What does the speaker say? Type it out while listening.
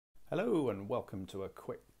Hello and welcome to a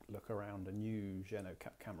quick look around a new Jeanneau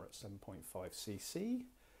Cap Camarat 7.5cc.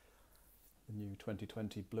 The new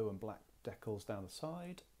 2020 blue and black decals down the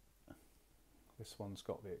side. This one's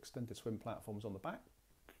got the extended swim platforms on the back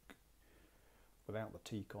without the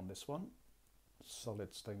teak on this one.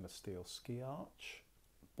 Solid stainless steel ski arch.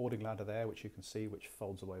 Boarding ladder there, which you can see, which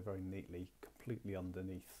folds away very neatly, completely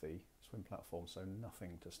underneath the swim platform, so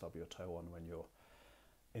nothing to stub your toe on when you're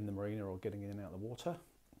in the marina or getting in and out of the water.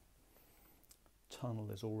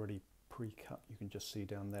 Tunnel is already pre-cut, you can just see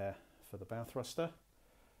down there for the bow thruster,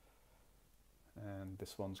 and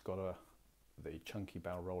this one's got the chunky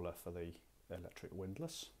bow roller for the electric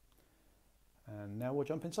windlass. And now we'll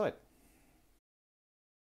jump inside.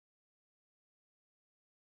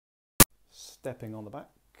 Stepping on the back,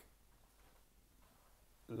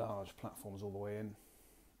 large platforms all the way in.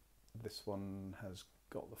 This one has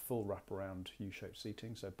got the full wraparound U-shaped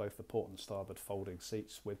seating, so both the port and starboard folding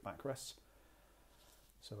seats with backrests.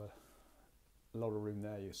 So a lot of room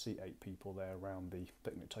there. You seat 8 people there around the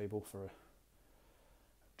picnic table for a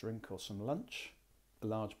drink or some lunch.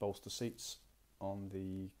 Large bolster seats on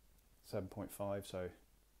the 7.5, so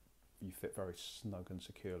you fit very snug and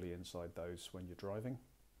securely inside those when you're driving.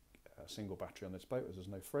 A single battery on this boat as there's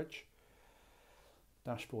no fridge.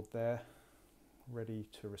 Dashboard there, ready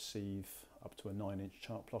to receive up to a 9-inch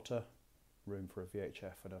chart plotter. Room for a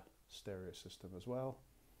VHF and a stereo system as well.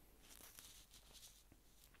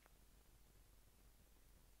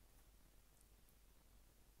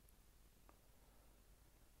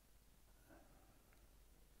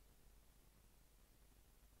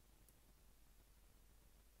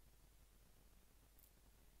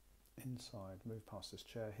 Inside, move past this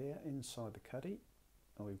chair here, inside the cuddy,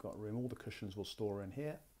 and we've got room, all the cushions will store in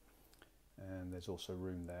here, and there's also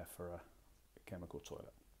room there for a chemical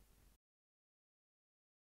toilet.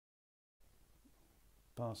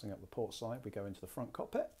 Passing up the port side, we go into the front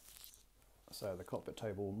cockpit. So the cockpit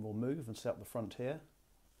table will move and set up the front here,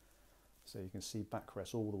 so you can see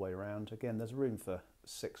backrests all the way around. Again, there's room for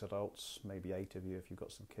 6 adults, maybe 8 of you if you've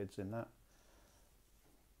got some kids in that.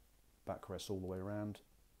 Backrests all the way around.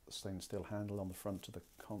 Stainless steel handle on the front of the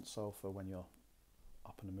console for when you're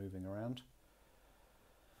up and moving around.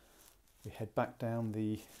 We head back down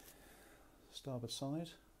the starboard side,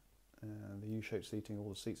 and the U-shaped seating, all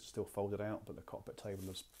the seats are still folded out, but the cockpit table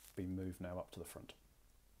has been moved now up to the front.